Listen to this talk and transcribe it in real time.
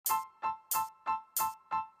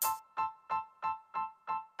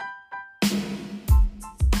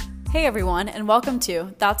Hey everyone, and welcome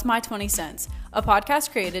to That's My 20 Cents, a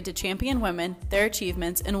podcast created to champion women, their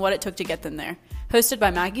achievements, and what it took to get them there. Hosted by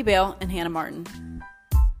Maggie Bale and Hannah Martin.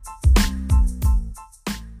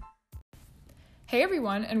 Hey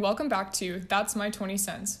everyone, and welcome back to That's My 20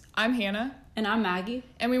 Cents. I'm Hannah. And I'm Maggie.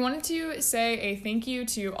 And we wanted to say a thank you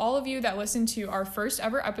to all of you that listened to our first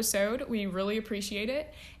ever episode. We really appreciate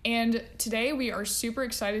it. And today we are super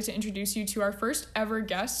excited to introduce you to our first ever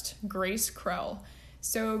guest, Grace Krell.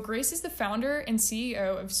 So Grace is the founder and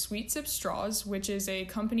CEO of Sweet Sip Straws, which is a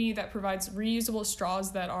company that provides reusable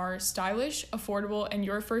straws that are stylish, affordable, and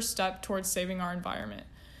your first step towards saving our environment.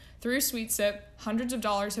 Through Sweet Sip, hundreds of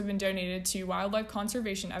dollars have been donated to wildlife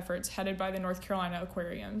conservation efforts headed by the North Carolina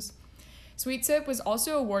aquariums. Sweet Sip was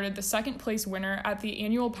also awarded the second place winner at the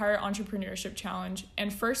annual Pirate Entrepreneurship Challenge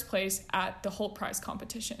and first place at the Holt Prize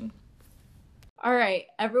competition. All right,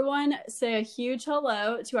 everyone say a huge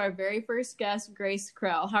hello to our very first guest, Grace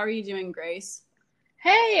Krell. How are you doing, Grace?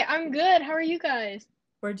 Hey, I'm good. How are you guys?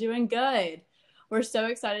 We're doing good. We're so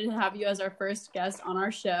excited to have you as our first guest on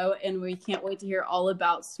our show, and we can't wait to hear all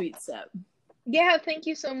about Sweet Sip. Yeah, thank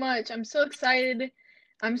you so much. I'm so excited.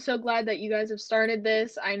 I'm so glad that you guys have started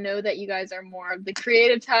this. I know that you guys are more of the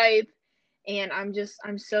creative type, and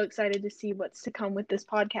I'm so excited to see what's to come with this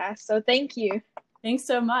podcast. So thank you. Thanks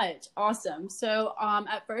so much. Awesome. So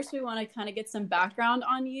at first we want to kind of get some background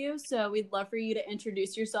on you. So we'd love for you to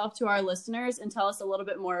introduce yourself to our listeners and tell us a little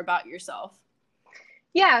bit more about yourself.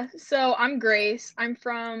 Yeah, so I'm Grace. I'm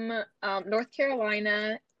from North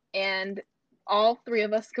Carolina, and all three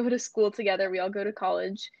of us go to school together. We all go to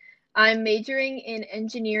college. I'm majoring in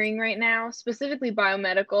engineering right now, specifically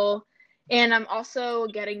biomedical, and I'm also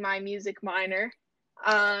getting my music minor.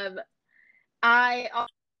 I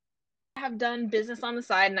have done business on the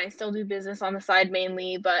side, and I still do business on the side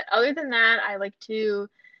mainly, but other than that, I like to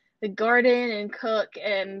garden and cook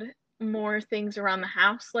and more things around the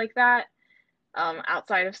house like that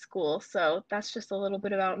outside of school. So that's just a little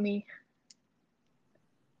bit about me.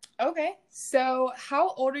 Okay, so how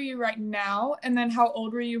old are you right now? And then how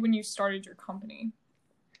old were you when you started your company?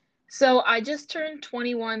 So I just turned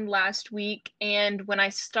 21 last week, and when I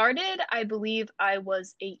started, I believe I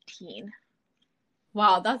was 18.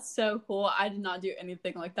 Wow, that's so cool. I did not do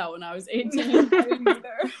anything like that when I was 18. I didn't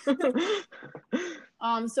either.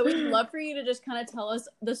 So we'd love for you to just kind of tell us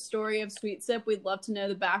the story of Sweet Sip. We'd love to know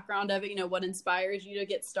the background of it, what inspires you to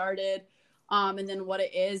get started. And then what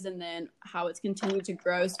it is, and then how it's continued to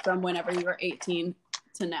grow from whenever you were 18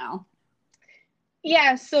 to now.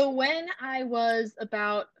 Yeah, so when I was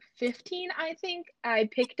about 15, I think, I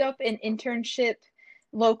picked up an internship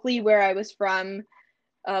locally where I was from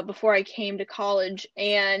before I came to college,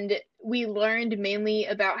 and we learned mainly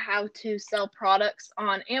about how to sell products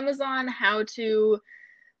on Amazon, how to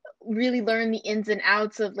really learn the ins and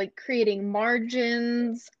outs of creating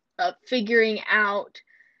margins, figuring out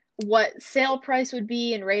what sale price would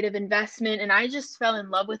be and rate of investment, and I just fell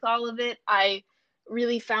in love with all of it. I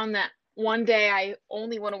really found that one day I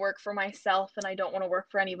only want to work for myself and I don't want to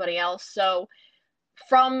work for anybody else. So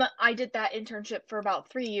I did that internship for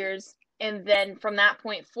about 3 years, and then from that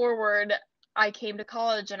point forward, I came to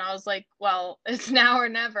college and I was like, well, it's now or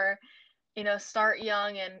never. Start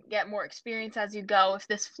young and get more experience as you go. If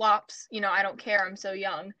this flops, I don't care. I'm so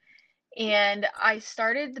young. And I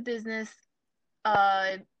started the business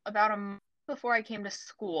about a month before I came to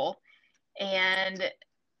school, and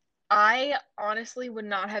I honestly would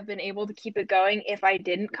not have been able to keep it going if I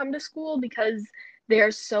didn't come to school, because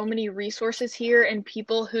there's so many resources here and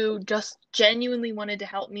people who just genuinely wanted to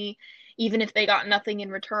help me, even if they got nothing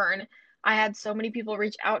in return. I had so many people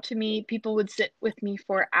reach out to me. People would sit with me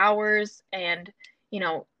for hours and,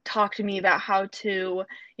 talk to me about how to,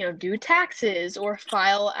 do taxes or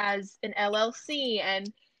file as an LLC.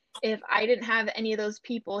 And if I didn't have any of those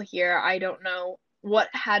people here, I don't know what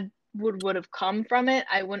would have come from it.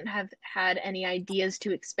 I wouldn't have had any ideas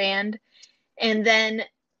to expand. And then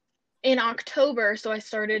in October, so I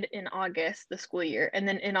started in August, the school year, and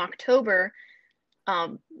then in October,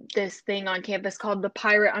 this thing on campus called the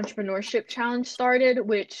Pirate Entrepreneurship Challenge started,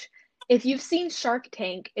 which, if you've seen Shark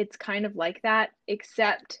Tank, it's kind of like that,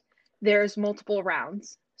 except there's multiple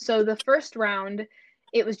rounds. So the first round,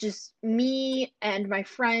 it was just me and my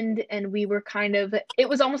friend, and we were it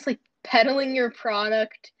was almost like peddling your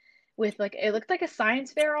product with it looked like a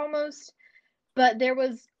science fair almost, but there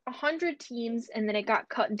was 100 teams, and then it got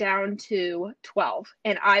cut down to 12,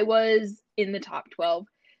 and I was in the top 12.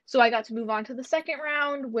 So I got to move on to the second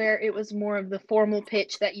round, where it was more of the formal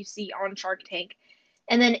pitch that you see on Shark Tank.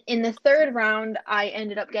 And then in the third round, I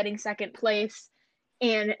ended up getting second place.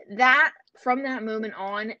 And from that moment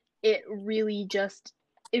on, it really just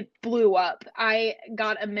it blew up. I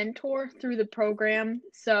got a mentor through the program,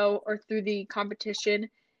 or through the competition,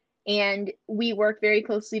 and we work very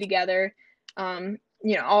closely together,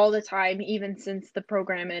 all the time, even since the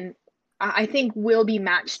program. And I think we'll be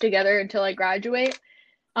matched together until I graduate.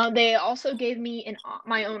 They also gave me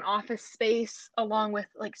my own office space, along with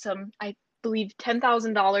like some, I believe,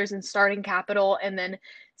 $10,000 in starting capital, and then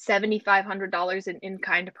 $7,500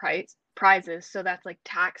 in-kind prizes. So that's like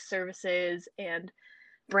tax services and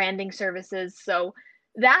branding services. So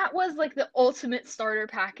that was like the ultimate starter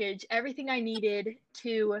package, everything I needed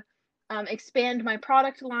to expand my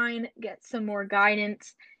product line, get some more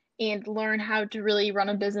guidance, and learn how to really run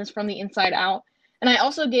a business from the inside out. And I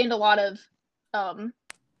also gained a lot of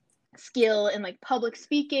skill in like public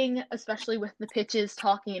speaking, especially with the pitches,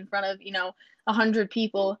 talking in front of 100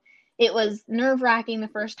 people. It was nerve-wracking the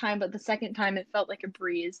first time, but the second time it felt like a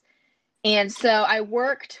breeze. And so I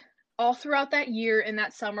worked all throughout that year and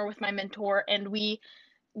that summer with my mentor, and we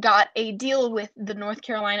got a deal with the North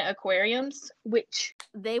Carolina aquariums, which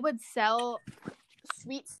they would sell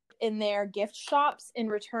sweets in their gift shops in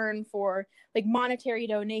return for like monetary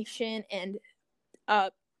donation and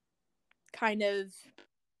kind of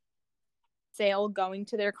sale going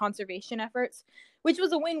to their conservation efforts, which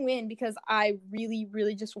was a win-win because I really,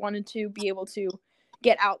 really just wanted to be able to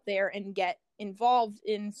get out there and get involved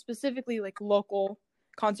in specifically like local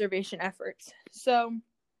conservation efforts. So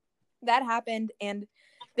that happened, and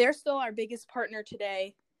they're still our biggest partner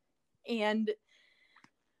today, and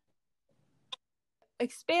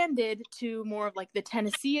expanded to more of like the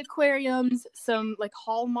Tennessee aquariums, some like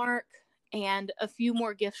Hallmark, and a few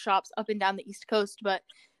more gift shops up and down the East Coast. But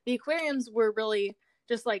the aquariums were really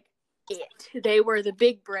just like it. They were the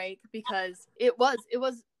big break because it was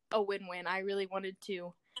a win-win. I really wanted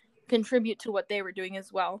to contribute to what they were doing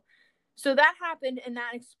as well. So that happened, and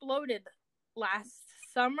that exploded last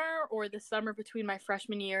summer, or the summer between my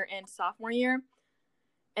freshman year and sophomore year.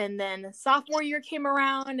 And then sophomore year came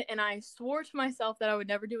around, and I swore to myself that I would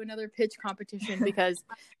never do another pitch competition because,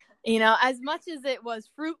 as much as it was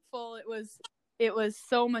fruitful, it was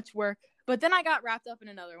so much work. But then I got wrapped up in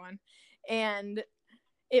another one, and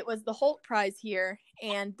it was the Holt Prize here.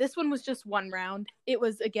 And this one was just one round. It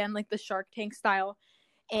was, again, like the Shark Tank style.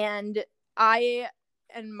 And I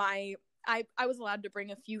was allowed to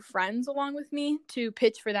bring a few friends along with me to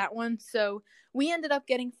pitch for that one. So we ended up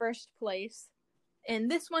getting first place. And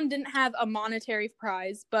this one didn't have a monetary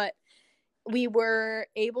prize, but we were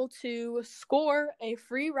able to score a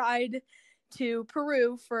free ride to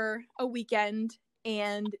Peru for a weekend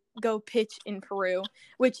and go pitch in Peru,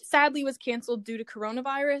 which sadly was canceled due to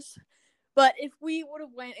coronavirus. But if we would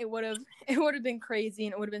have went, it would have been crazy,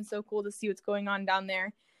 and it would have been so cool to see what's going on down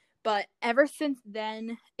there. But ever since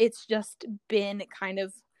then, it's just been kind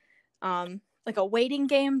of like a waiting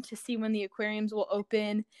game to see when the aquariums will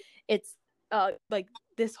open. It's like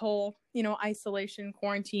this whole, isolation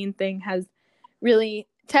quarantine thing has really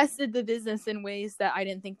tested the business in ways that I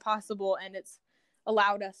didn't think possible, and it's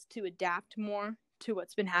allowed us to adapt more to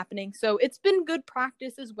what's been happening. So it's been good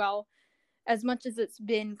practice as well. As much as it's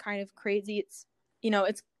been kind of crazy, it's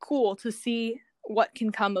cool to see what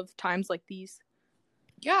can come of times like these.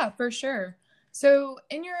 Yeah, for sure. So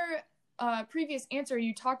in your previous answer,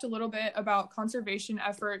 you talked a little bit about conservation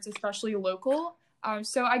efforts, especially local.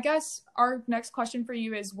 So I guess our next question for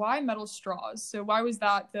you is, why metal straws? So why was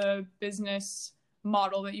that the business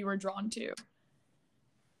model that you were drawn to?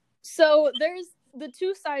 So there's the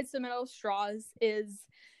two sides to metal straws. Is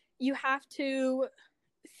you have to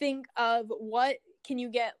think of what can you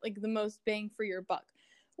get like the most bang for your buck?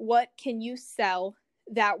 What can you sell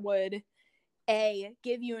that would A,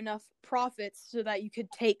 give you enough profits so that you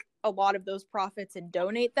could take a lot of those profits and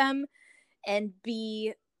donate them, and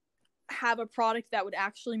B, have a product that would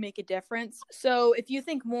actually make a difference. So if you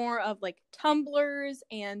think more of like tumblers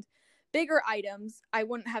and bigger items, I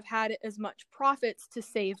wouldn't have had as much profits to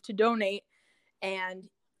save to donate, and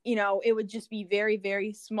it would just be very,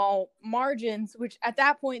 very small margins, which at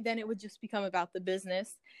that point then it would just become about the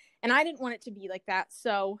business, and I didn't want it to be like that.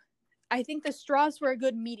 So I think the straws were a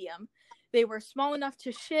good medium. They were small enough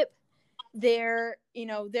to ship. You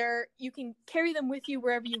can carry them with you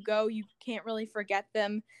wherever you go. You can't really forget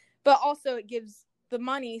them. But also it gives the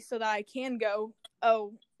money so that I can go,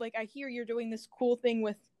 oh, like I hear you're doing this cool thing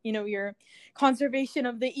with, your conservation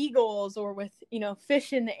of the eagles, or with,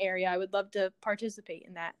 fish in the area. I would love to participate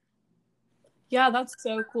in that. Yeah, that's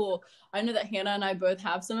so cool. I know that Hannah and I both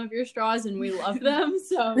have some of your straws and we love them.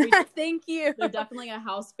 So Thank you. They're definitely a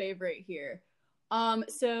house favorite here.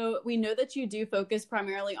 So we know that you do focus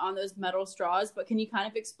primarily on those metal straws, but can you kind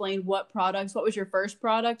of explain what was your first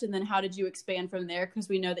product, and then how did you expand from there? Because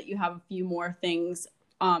we know that you have a few more things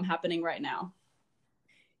happening right now.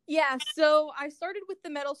 Yeah, so I started with the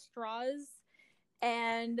metal straws,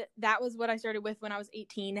 and that was what I started with when I was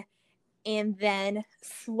 18. And then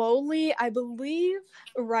slowly, I believe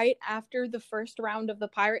right after the first round of the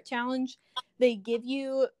Pirate Challenge, they give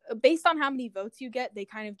you, based on how many votes you get, they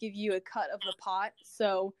kind of give you a cut of the pot.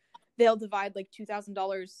 So they'll divide like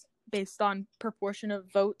 $2,000 based on proportion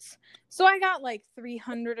of votes. So I got like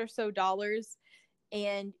 $300 or so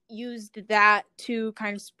and used that to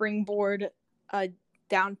kind of springboard a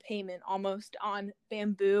down payment almost on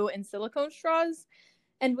bamboo and silicone straws.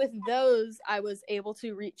 And with those, I was able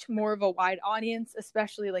to reach more of a wide audience,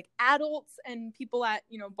 especially like adults and people at,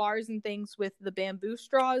 bars and things with the bamboo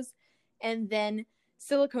straws, and then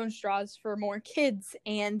silicone straws for more kids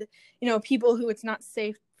and, people who it's not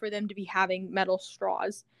safe for them to be having metal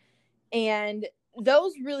straws. And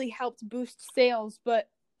those really helped boost sales. But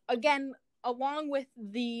again, along with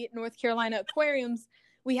the North Carolina aquariums,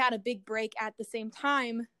 we had a big break at the same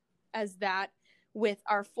time as that with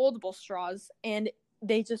our foldable straws, and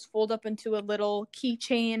they just fold up into a little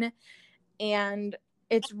keychain, and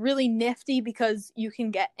it's really nifty because you can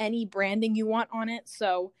get any branding you want on it.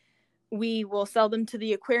 So we will sell them to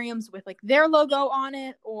the aquariums with like their logo on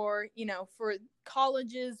it, or, for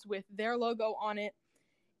colleges with their logo on it.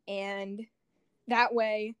 And that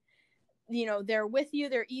way, they're with you,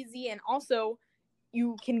 they're easy, and also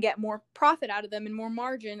you can get more profit out of them and more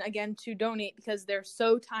margin, again, to donate, because they're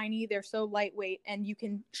so tiny, they're so lightweight, and you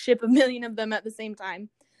can ship 1 million of them at the same time.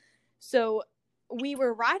 So we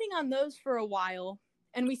were riding on those for a while,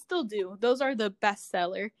 and we still do. Those are the best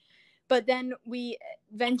seller. But then we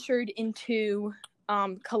ventured into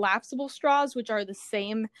collapsible straws, which are the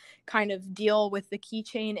same kind of deal with the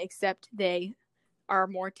keychain, except they are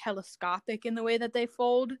more telescopic in the way that they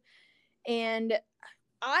fold. And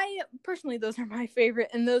I personally, those are my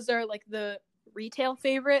favorite, and those are like the retail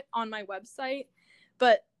favorite on my website.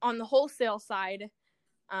 But on the wholesale side,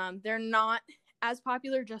 they're not as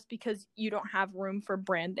popular just because you don't have room for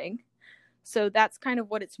branding. So that's kind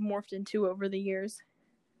of what it's morphed into over the years.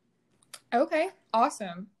 Okay,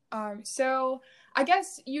 awesome. So I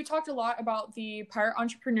guess you talked a lot about the Pirate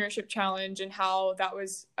Entrepreneurship Challenge and how that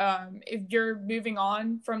was, if you're moving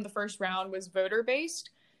on from the first round, was voter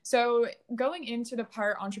based. So going into the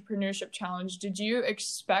Pirate Entrepreneurship Challenge, did you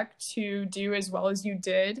expect to do as well as you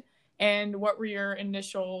did? And what were your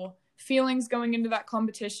initial feelings going into that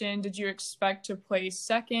competition? Did you expect to place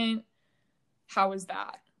second? How was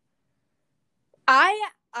that?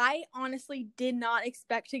 I honestly did not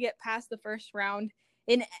expect to get past the first round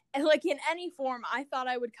in any form. I thought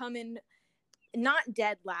I would come in not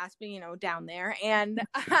dead last, but down there. And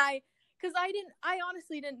I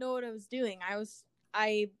honestly didn't know what I was doing.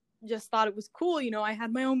 I just thought it was cool. I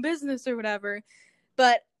had my own business or whatever.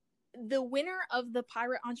 But the winner of the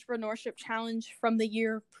Pirate Entrepreneurship Challenge from the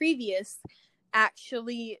year previous,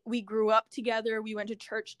 actually, we grew up together. We went to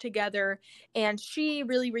church together, and she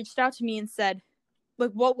really reached out to me and said,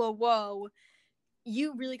 like, whoa,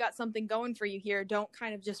 you really got something going for you here. Don't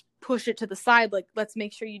kind of just push it to the side. Like, let's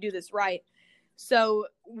make sure you do this right. So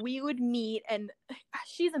we would meet, and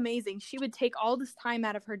she's amazing. She would take all this time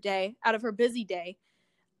out of her busy day.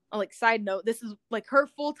 Like, side note, this is like her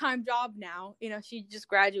full-time job now. She just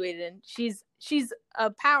graduated, and she's a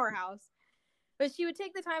powerhouse. But she would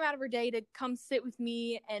take the time out of her day to come sit with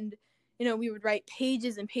me, and we would write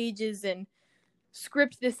pages and pages and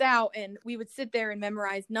script this out, and we would sit there and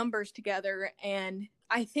memorize numbers together. And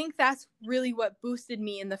I think that's really what boosted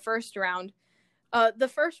me in the first round.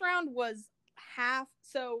 The first round was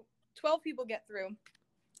so 12 people get through.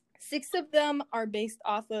 6 of them are based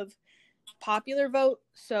off of popular vote.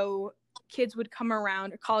 So kids would come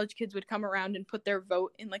around, or college kids would come around and put their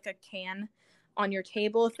vote in like a can on your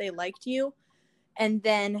table if they liked you. And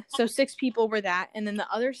then, so 6 people were that. And then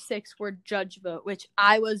the other 6 were judge vote, which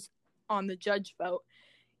I was on the judge vote.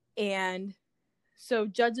 And so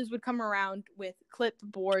judges would come around with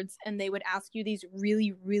clipboards, and they would ask you these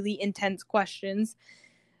really, really intense questions.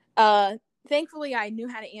 Thankfully, I knew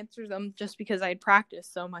how to answer them just because I had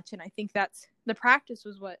practiced so much. And I think the practice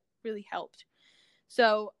was what really helped.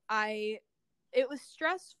 So it was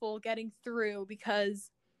stressful getting through, because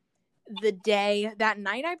that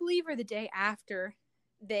night, I believe, or the day after,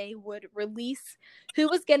 they would release who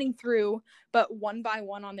was getting through, but one by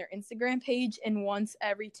one on their Instagram page, and once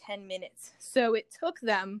every 10 minutes. So it took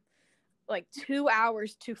them like 2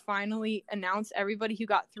 hours to finally announce everybody who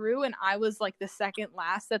got through, and I was like the second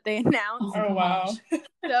last that they announced. Oh, wow.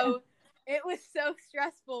 So It was so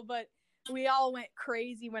stressful, but we all went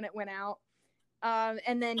crazy when it went out.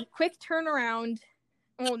 And then quick turnaround.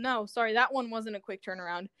 Oh, no, sorry. That one wasn't a quick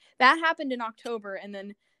turnaround. That happened in October. And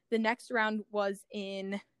then the next round was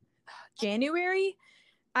in January,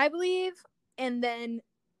 I believe. And then,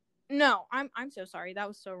 no, I'm so sorry. That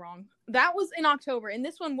was so wrong. That was in October. And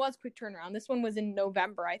this one was quick turnaround. This one was in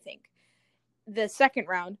November, I think. The second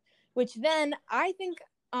round, which then I think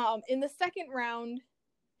in the second round,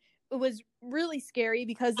 it was really scary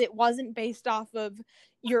because it wasn't based off of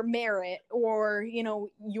your merit or,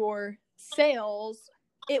 your sales.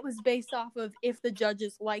 It was based off of if the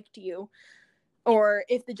judges liked you or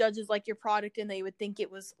if the judges liked your product and they would think it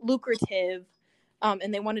was lucrative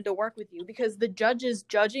and they wanted to work with you, because the judges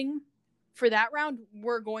judging for that round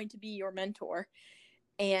were going to be your mentor.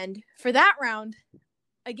 And for that round,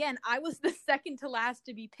 again, I was the second to last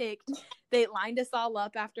to be picked. They lined us all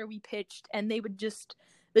up after we pitched, and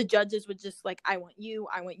the judges would just like, I want you.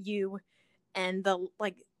 And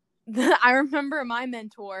I remember my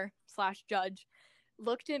mentor / judge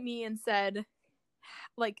looked at me and said,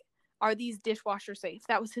 like, are these dishwasher safe?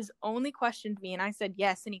 That was his only question to me. And I said,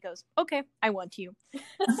 yes. And he goes, okay, I want you.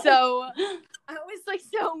 So I was like,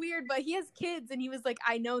 so weird, but he has kids. And he was like,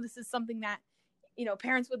 I know this is something that,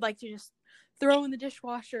 parents would like to just throw in the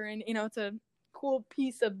dishwasher. And, it's a cool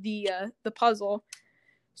piece of the puzzle.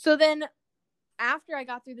 So then after I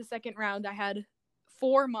got through the second round, I had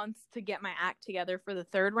 4 months to get my act together for the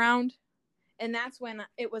third round. And that's when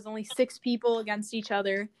it was only 6 people against each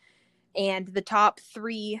other. And the top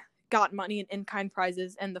 3 got money and in-kind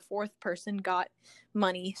prizes. And the 4th person got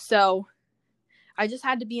money. So I just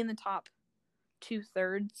had to be in the top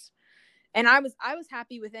 2/3. And I was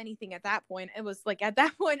happy with anything at that point. It was like, at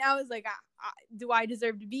that point, I was like, do I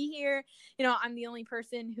deserve to be here? I'm the only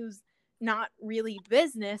person who's not really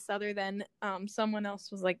business other than someone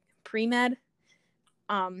else was like pre-med.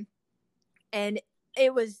 And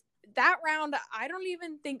it was that round. I don't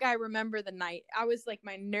even think I remember the night. I was like,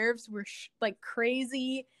 my nerves were like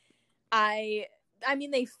crazy. I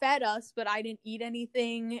mean, they fed us, but I didn't eat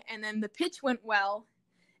anything. And then the pitch went well.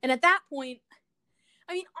 And at that point,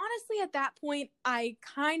 honestly, at that point, I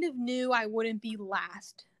kind of knew I wouldn't be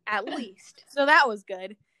last, at least. So that was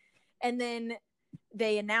good. And then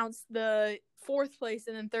they announced the 4th place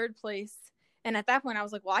and then 3rd place. And at that point, I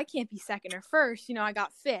was like, well, I can't be 2nd or 1st. I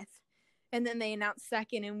got 5th. And then they announced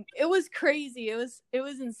 2nd. And it was crazy. It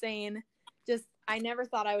was insane. Just, I never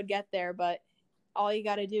thought I would get there. But all you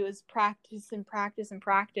got to do is practice and practice and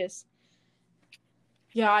practice.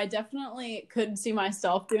 Yeah, I definitely couldn't see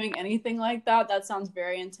myself doing anything like that. That sounds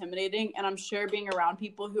very intimidating. And I'm sure being around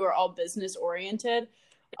people who are all business oriented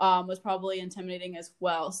was probably intimidating as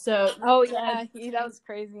well. So, yeah, that was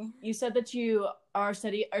crazy. You said that you're a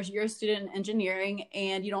student in engineering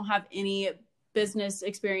and you don't have any business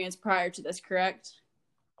experience prior to this, correct?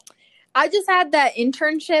 I just had that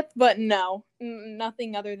internship, but no,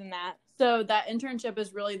 nothing other than that. So that internship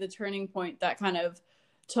is really the turning point that kind of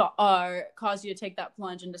caused you to take that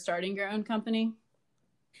plunge into starting your own company?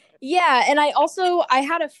 Yeah, and I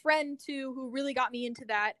had a friend too who really got me into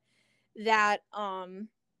that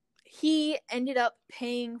he ended up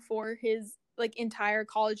paying for his like entire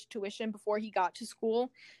college tuition before he got to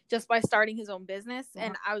school just by starting his own business. Wow.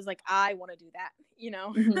 And I was like, I want to do that,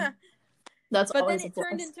 Mm-hmm. That's but then it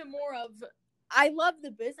turned into more of, I love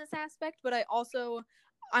the business aspect, but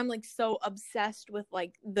I'm like so obsessed with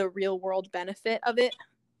like the real world benefit of it.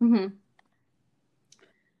 Mm-hmm.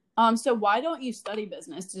 So why don't you study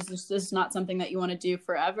business? Is this not something that you want to do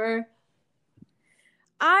forever?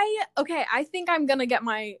 I think I'm gonna get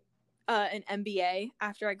my an MBA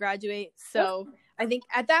after I graduate. So I think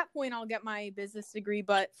at that point I'll get my business degree.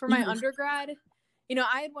 But for my undergrad,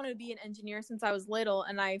 I had wanted to be an engineer since I was little,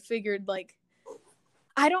 and I figured like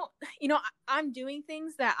I'm doing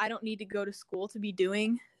things that I don't need to go to school to be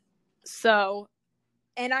doing. So,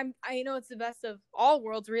 and I know it's the best of all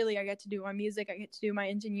worlds, really. I get to do my music, I get to do my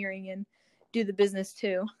engineering, and do the business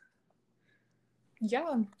too.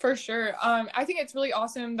 Yeah, for sure. I think it's really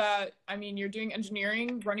awesome that, you're doing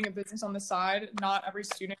engineering, running a business on the side. Not every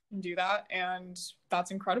student can do that, and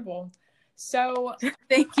that's incredible. So,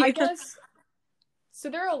 thank you. I guess,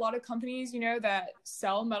 so there are a lot of companies, that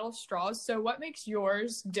sell metal straws. So what makes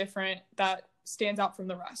yours different that stands out from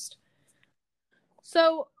the rest?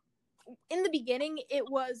 So, in the beginning, it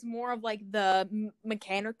was more of like the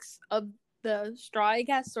mechanics of the straw, I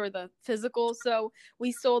guess, or the physical. So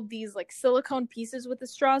we sold these like silicone pieces with the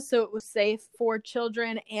straw, so it was safe for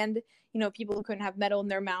children and people who couldn't have metal in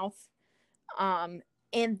their mouth. And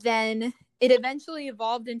then it eventually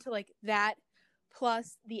evolved into like that,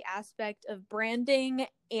 plus the aspect of branding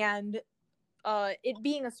and it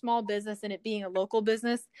being a small business and it being a local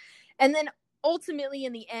business. And then ultimately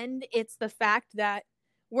in the end, it's the fact that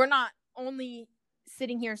we're not only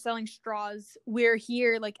sitting here selling straws, we're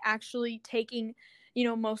here like actually taking, you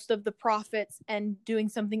know, most of the profits and doing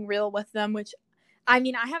something real with them, which I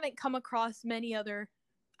mean, I haven't come across many other,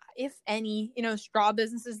 if any, you know, straw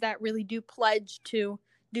businesses that really do pledge to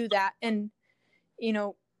do that and, you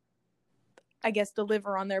know, I guess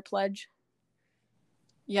deliver on their pledge.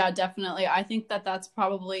 Yeah, definitely. I think that that's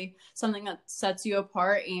probably something that sets you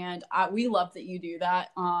apart, and we love that you do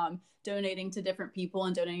that. Donating to different people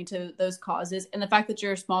and donating to those causes, and the fact that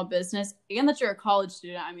you're a small business and that you're a college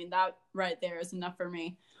student. I mean, that right there is enough for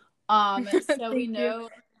me. So we know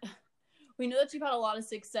that you've had a lot of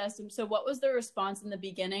success. So what was the response in the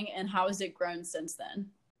beginning, and how has it grown since then?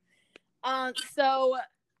 So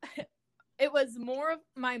it was more of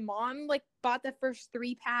my mom like bought the first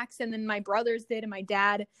 3 packs, and then my brothers did, and my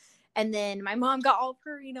dad, and then my mom got all of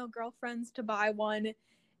her, you know, girlfriends to buy one.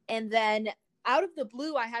 And then out of the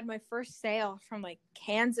blue, I had my first sale from like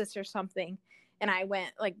Kansas or something, and I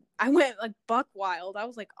went like buck wild. I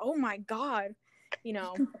was like, oh my God, you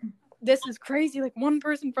know, this is crazy. Like one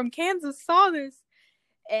person from Kansas saw this.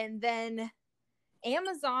 And then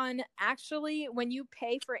Amazon, actually, when you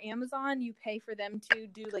pay for Amazon, you pay for them to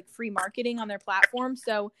do like free marketing on their platform.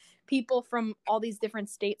 So people from all these different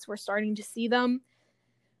states were starting to see them.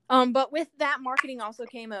 But with that marketing also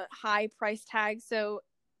came a high price tag. So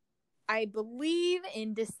I believe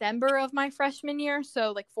in December of my freshman year,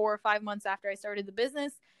 so like 4 or 5 months after I started the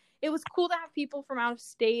business, it was cool to have people from out of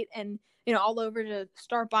state and, you know, all over to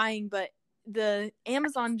start buying. But the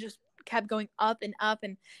Amazon just kept going up and up,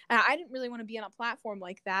 and I didn't really want to be on a platform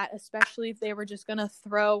like that, especially if they were just gonna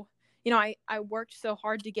throw, you know, I worked so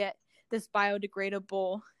hard to get this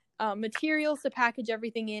biodegradable materials to package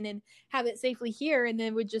everything in and have it safely here, and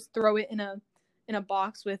then would just throw it in a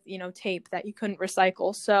box with, you know, tape that you couldn't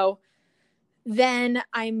recycle. So then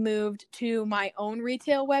I moved to my own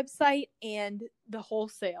retail website, and the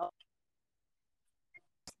wholesale,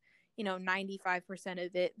 you know, 95%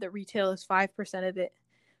 of it, the retail is 5% of it.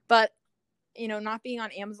 But, you know, not being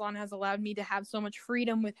on Amazon has allowed me to have so much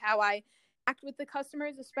freedom with how I act with the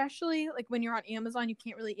customers, especially like when you're on Amazon, you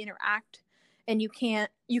can't really interact, and you can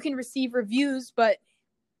receive reviews, but,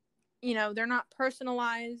 you know, they're not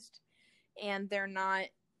personalized, and they're not,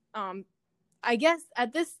 I guess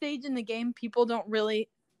at this stage in the game, people don't really,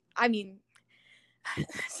 I mean,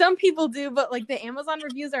 some people do, but like the Amazon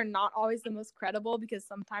reviews are not always the most credible because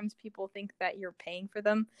sometimes people think that you're paying for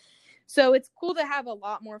them. So it's cool to have a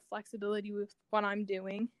lot more flexibility with what I'm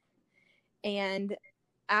doing. And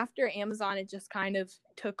after Amazon, it just kind of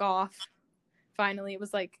took off. Finally, it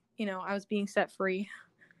was like, you know, I was being set free.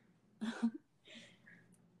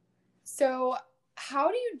 So how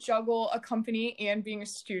do you juggle a company and being a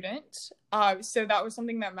student? So that was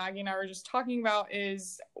something that Maggie and I were just talking about,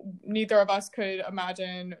 is neither of us could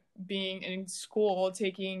imagine being in school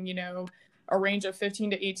taking, you know, a range of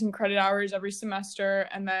 15 to 18 credit hours every semester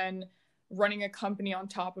and then running a company on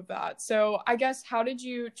top of that. So I guess, how did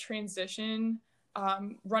you transition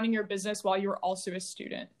running your business while you were also a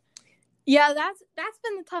student? Yeah, that's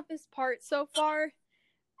been the toughest part so far.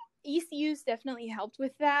 ECU's definitely helped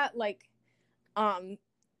with that. Like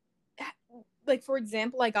for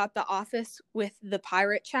example, I got the office with the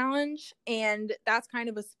pirate challenge, and that's kind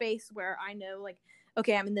of a space where I know, like,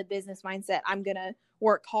 okay, I'm in the business mindset. I'm gonna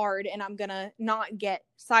work hard and I'm gonna not get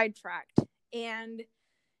sidetracked. And,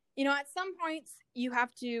 you know, at some points you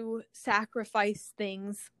have to sacrifice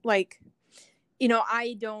things. Like, you know,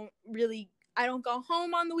 I don't go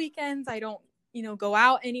home on the weekends. I don't, you know, go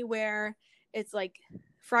out anywhere. It's like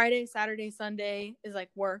Friday, Saturday, Sunday is like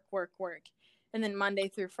work. And then Monday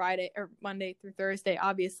through Thursday,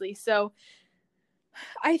 obviously. So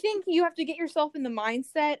I think you have to get yourself in the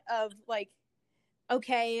mindset of like,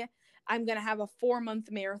 okay, I'm going to have a 4-month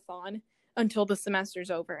marathon until the semester's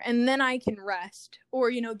over, and then I can rest. Or,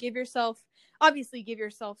 you know, give yourself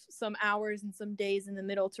some hours and some days in the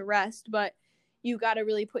middle to rest. But you got to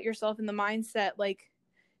really put yourself in the mindset, like,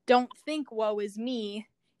 don't think, woe is me.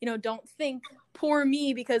 You know, don't think poor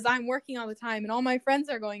me because I'm working all the time and all my friends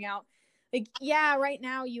are going out. Like, yeah, right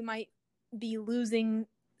now you might be losing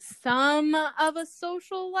some of a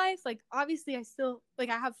social life. Like, obviously I still, like,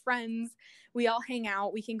 I have friends. We all hang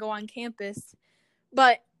out. We can go on campus.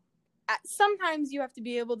 But sometimes you have to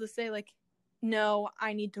be able to say, like, no,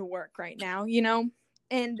 I need to work right now, you know?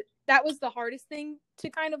 And that was the hardest thing to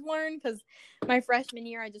kind of learn, because my freshman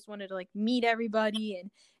year, I just wanted to, like, meet everybody and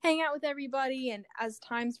hang out with everybody. And as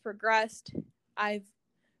times progressed, I've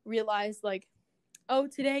realized, like, oh,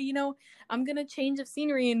 today, I'm going to change of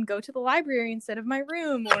scenery and go to the library instead of my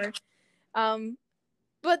room. Or,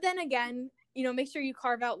 but then again, make sure you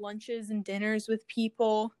carve out lunches and dinners with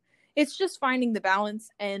people. It's just finding the balance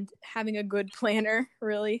and having a good planner,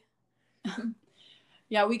 really.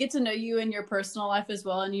 Yeah, we get to know you in your personal life as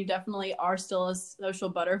well, and you definitely are still a social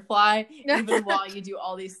butterfly, even while you do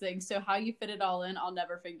all these things. So how you fit it all in, I'll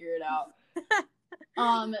never figure it out.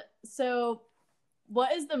 So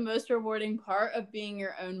what is the most rewarding part of being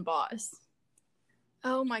your own boss?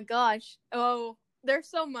 Oh my gosh. Oh, there's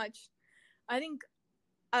so much. I think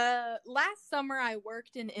last summer I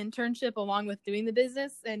worked an internship along with doing the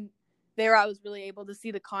business, and there I was really able to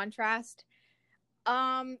see the contrast.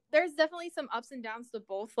 There's definitely some ups and downs to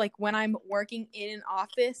both. Like when I'm working in an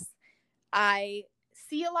office, I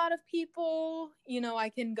see a lot of people, I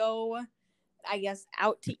can go, I guess,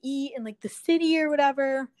 out to eat in like the city or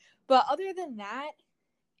whatever. But other than that,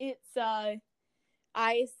 it's,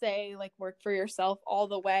 I say like work for yourself all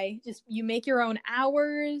the way. Just you make your own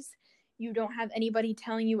hours. You don't have anybody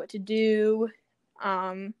telling you what to do.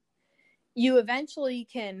 You eventually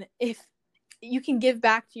can, if you can give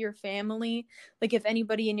back to your family, like if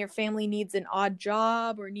anybody in your family needs an odd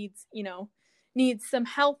job or needs some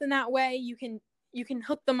help in that way, you can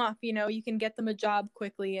hook them up, you can get them a job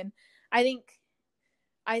quickly. And I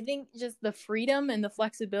think just the freedom and the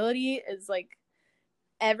flexibility is like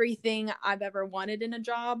everything I've ever wanted in a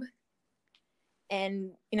job.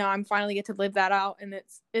 And I'm finally get to live that out, and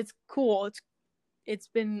it's cool. It's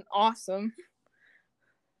been awesome.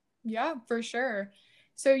 Yeah, for sure.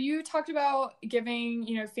 So you talked about giving,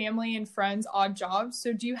 family and friends odd jobs.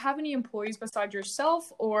 So do you have any employees besides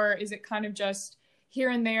yourself, or is it kind of just here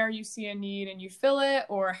and there you see a need and you fill it,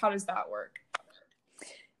 or how does that work?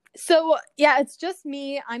 So yeah, it's just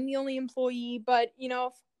me. I'm the only employee, but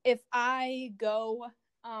if I go,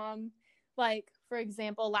 like for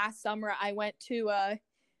example, last summer I went to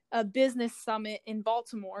a business summit in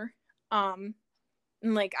Baltimore, and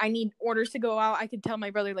like I need orders to go out. I could tell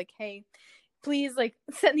my brother like, hey, please like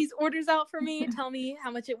send these orders out for me, tell me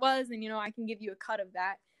how much it was, and I can give you a cut of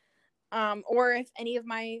that. Or if any of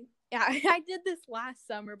my I did this last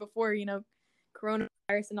summer before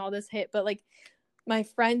coronavirus and all this hit, but like my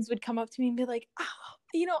friends would come up to me and be like, oh,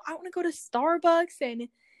 I want to go to Starbucks, and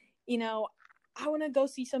I want to go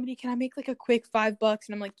see somebody, can I make like a quick $5? And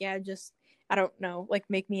I'm like, yeah, just I don't know, like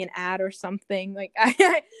make me an ad or something. Like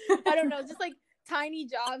I don't know, just like tiny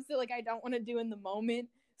jobs that like I don't want to do in the moment.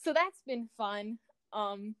 So that's been fun.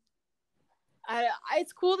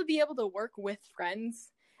 It's cool to be able to work with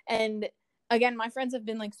friends. And again, my friends have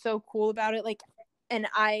been like so cool about it. Like, and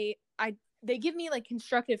they give me like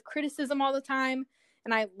constructive criticism all the time.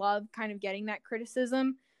 And I love kind of getting that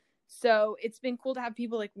criticism. So it's been cool to have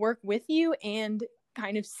people like work with you and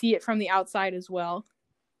kind of see it from the outside as well.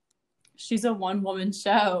 She's a one-woman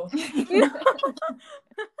show.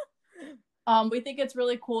 We think it's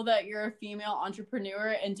really cool that you're a female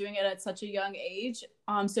entrepreneur and doing it at such a young age.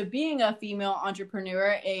 So being a female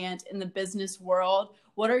entrepreneur and in the business world,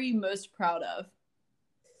 what are you most proud of?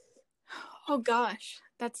 Oh gosh,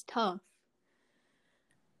 that's tough.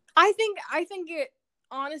 I think it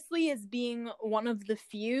honestly is being one of the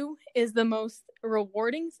few is the most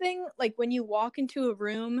rewarding thing. Like when you walk into a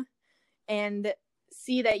room and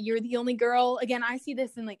see that you're the only girl. Again, I see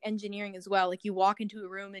this in like engineering as well. Like you walk into a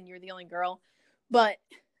room and you're the only girl,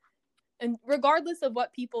 and regardless of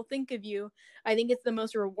what people think of you, I think it's the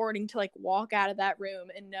most rewarding to like walk out of that room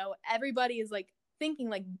and know everybody is like thinking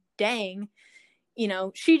like, dang,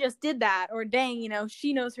 she just did that, or dang,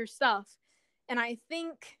 she knows her stuff. And I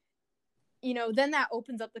think, then that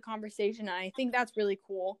opens up the conversation. And I think that's really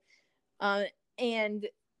cool. And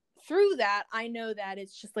through that, I know that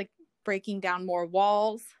it's just like breaking down more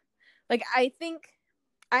walls. Like I think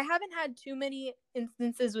I haven't had too many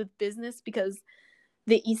instances with business because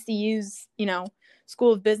the ECU's,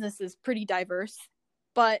 School of Business is pretty diverse,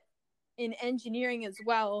 but in engineering as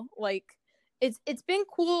well, like it's been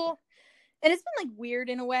cool, and it's been like weird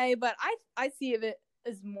in a way, but I see it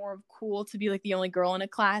as more cool to be like the only girl in a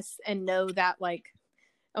class and know that like,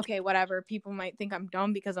 okay, whatever, people might think I'm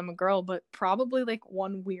dumb because I'm a girl, but probably like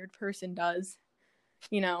one weird person does.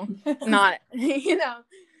 Not,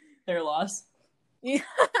 Their loss. Yeah.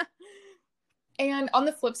 And on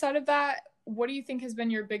the flip side of that, what do you think has been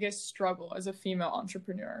your biggest struggle as a female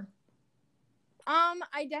entrepreneur?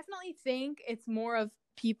 I definitely think it's more of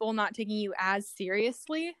people not taking you as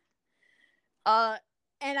seriously. And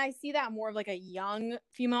I see that more of like a young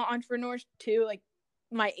female entrepreneur too, like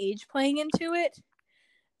my age playing into it,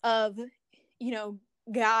 of,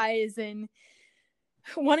 guys and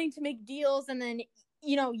wanting to make deals and then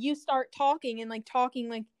you start talking and like talking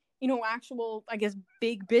like, actual, I guess,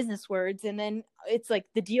 big business words. And then it's like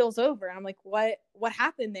the deal's over. And I'm like, what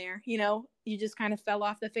happened there? You just kind of fell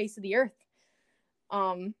off the face of the earth.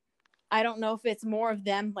 I don't know if it's more of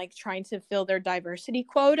them like trying to fill their diversity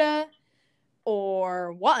quota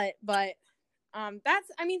or what, but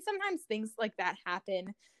sometimes things like that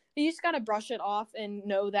happen. You just got to brush it off and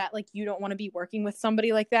know that like you don't want to be working with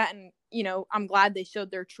somebody like that. And, I'm glad they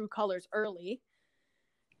showed their true colors early.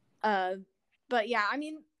 But yeah,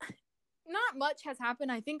 not much has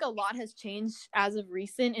happened. I think a lot has changed as of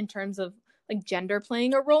recent in terms of like gender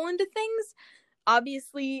playing a role into things.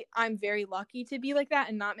 Obviously, I'm very lucky to be like that,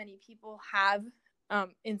 and not many people have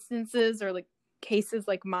instances or like cases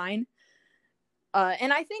like mine.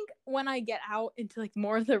 And I think when I get out into like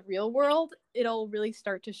more of the real world, it'll really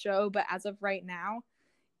start to show. But as of right now,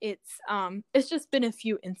 it's just been a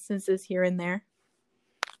few instances here and there.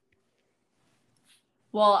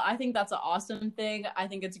 Well, I think that's an awesome thing. I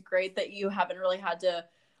think it's great that you haven't really had to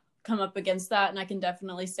come up against that. And I can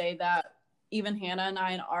definitely say that even Hannah and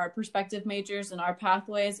I in our prospective majors and our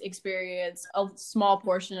pathways experience a small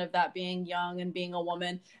portion of that, being young and being a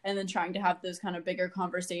woman, and then trying to have those kind of bigger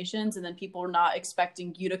conversations, and then people are not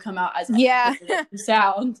expecting you to come out as you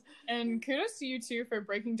sound. And kudos to you too for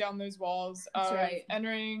breaking down those walls. That's right.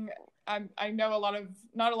 Entering, I know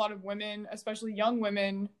not a lot of women, especially young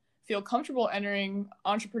women, feel comfortable entering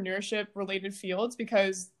entrepreneurship related fields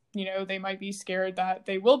because, they might be scared that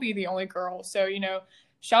they will be the only girl. So,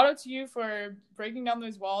 shout out to you for breaking down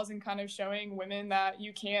those walls and kind of showing women that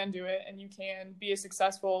you can do it and you can be a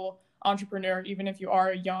successful entrepreneur, even if you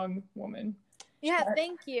are a young woman. Yeah,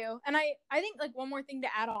 thank you. And I think like one more thing to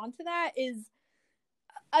add on to that is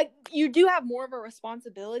you do have more of a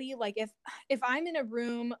responsibility. Like if I'm in a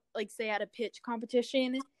room, like say at a pitch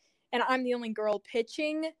competition and I'm the only girl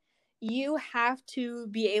pitching, you have to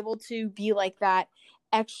be able to be like that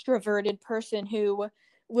extroverted person who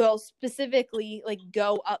will specifically like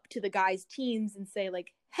go up to the guys' teams and say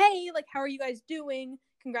like, hey, like, how are you guys doing?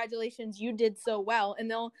 Congratulations, you did so well. And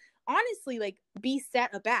they'll honestly like be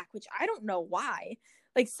set aback, which I don't know why.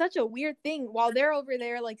 Like such a weird thing while they're over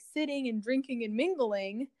there like sitting and drinking and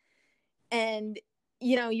mingling and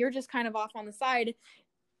you're just kind of off on the side.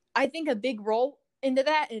 I think a big role into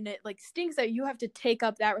that, and it like stinks that you have to take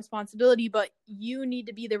up that responsibility, but you need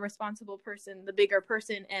to be the responsible person, the bigger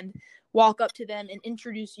person, and walk up to them and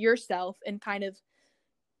introduce yourself and kind of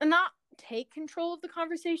not take control of the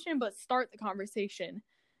conversation, but start the conversation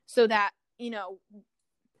so that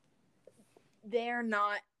they're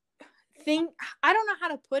not I don't know how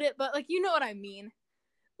to put it, but like you know what I mean,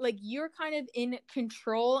 like you're kind of in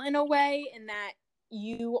control in a way, and that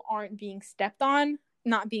you aren't being stepped on,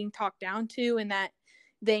 not being talked down to, and that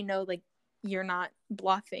they know like you're not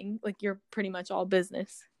bluffing, like you're pretty much all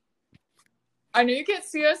business. I know you can't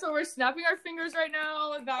see us, but we're snapping our fingers right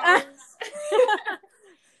now. That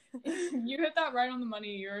was you hit that right on the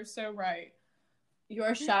money. You're so right. You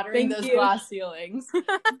are shattering those glass ceilings.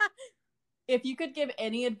 If you could give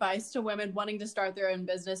any advice to women wanting to start their own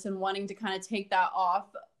business and wanting to kind of take that off,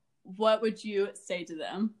 what would you say to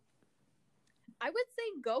them? I would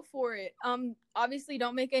say go for it. Obviously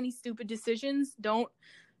don't make any stupid decisions. Don't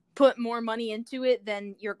put more money into it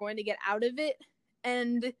than you're going to get out of it.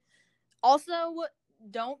 And also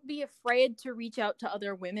don't be afraid to reach out to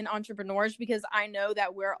other women entrepreneurs, because I know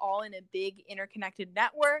that we're all in a big interconnected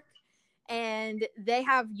network and they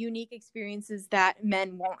have unique experiences that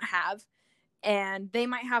men won't have. And they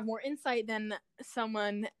might have more insight than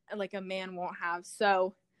someone like a man won't have.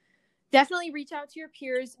 So definitely reach out to your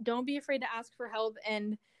peers. Don't be afraid to ask for help,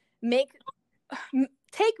 and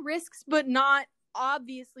take risks, but not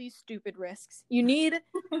obviously stupid risks. You need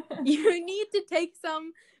to take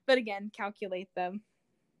some, but again, calculate them.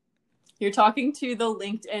 You're talking to the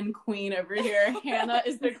LinkedIn queen over here. Hannah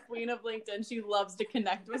is the queen of LinkedIn. She loves to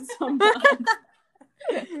connect with someone.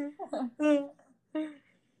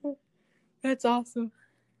 That's awesome.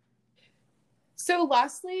 So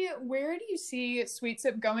lastly, where do you see Sweet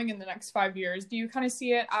Sip going in the next 5 years? Do you kind of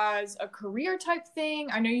see it as a career type thing?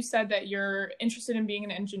 I know you said that you're interested in being an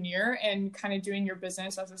engineer and kind of doing your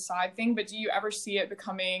business as a side thing, but do you ever see it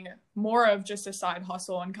becoming more of just a side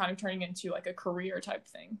hustle and kind of turning into like a career type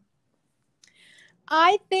thing?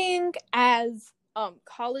 I think as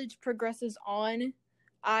college progresses on,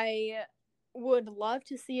 I would love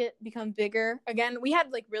to see it become bigger. Again, we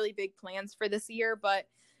had like really big plans for this year, but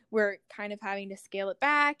we're kind of having to scale it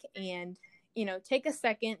back and, take a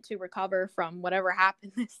second to recover from whatever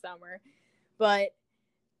happened this summer. But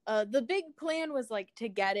the big plan was like to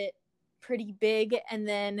get it pretty big. And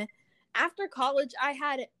then after college, I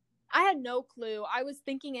had I had no clue. I was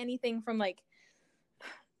thinking anything from like,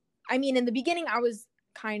 I mean, in the beginning, I was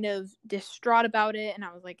kind of distraught about it. And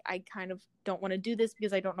I was like, I kind of don't want to do this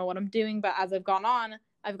because I don't know what I'm doing. But as I've gone on,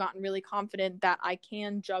 I've gotten really confident that I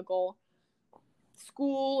can juggle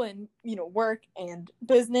school and, you know, work and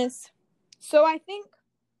business. So I think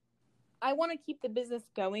I want to keep the business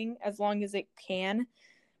going as long as it can.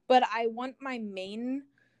 But I want my main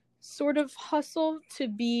sort of hustle to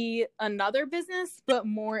be another business, but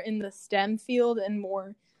more in the STEM field and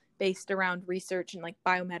more based around research and like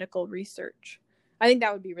biomedical research. I think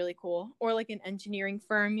that would be really cool. Or like an engineering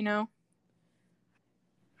firm, you know?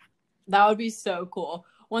 That would be so cool.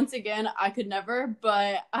 Once again, I could never,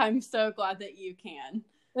 but I'm so glad that you can.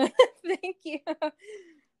 Thank you.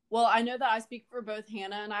 Well, I know that I speak for both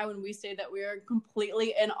Hannah and I when we say that we are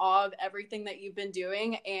completely in awe of everything that you've been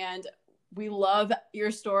doing, and we love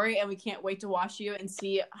your story, and we can't wait to watch you and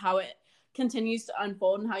see how it continues to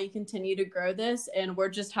unfold and how you continue to grow this, and we're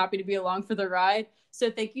just happy to be along for the ride. So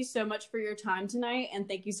thank you so much for your time tonight, and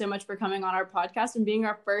thank you so much for coming on our podcast and being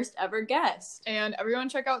our first ever guest. And everyone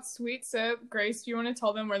check out Sweet Sip. Grace, do you want to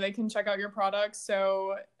tell them where they can check out your products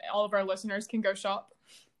so all of our listeners can go shop?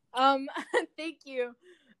 Thank you.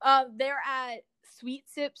 They're at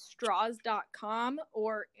sweetsipstraws.com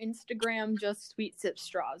or Instagram, just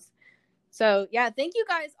sweetsipstraws. So yeah, thank you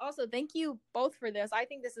guys. Also, thank you both for this. I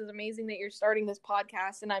think this is amazing that you're starting this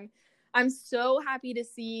podcast, and I'm so happy to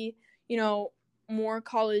see, you know, more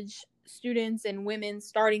college students and women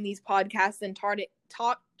starting these podcasts and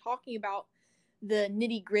talking about the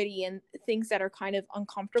nitty gritty and things that are kind of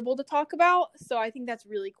uncomfortable to talk about. So I think that's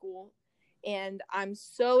really cool. And I'm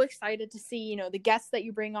so excited to see, you know, the guests that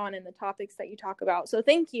you bring on and the topics that you talk about. So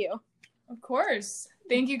thank you. Of course.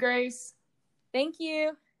 Thank you, Grace. Thank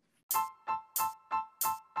you.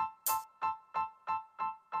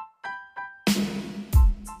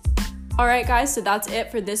 All right, guys, so that's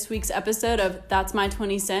it for this week's episode of That's My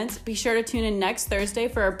 20 Cents. Be sure to tune in next Thursday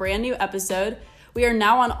for a brand new episode. We are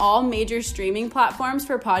now on all major streaming platforms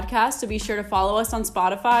for podcasts, so be sure to follow us on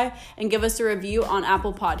Spotify and give us a review on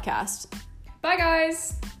Apple Podcasts. Bye,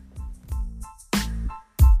 guys.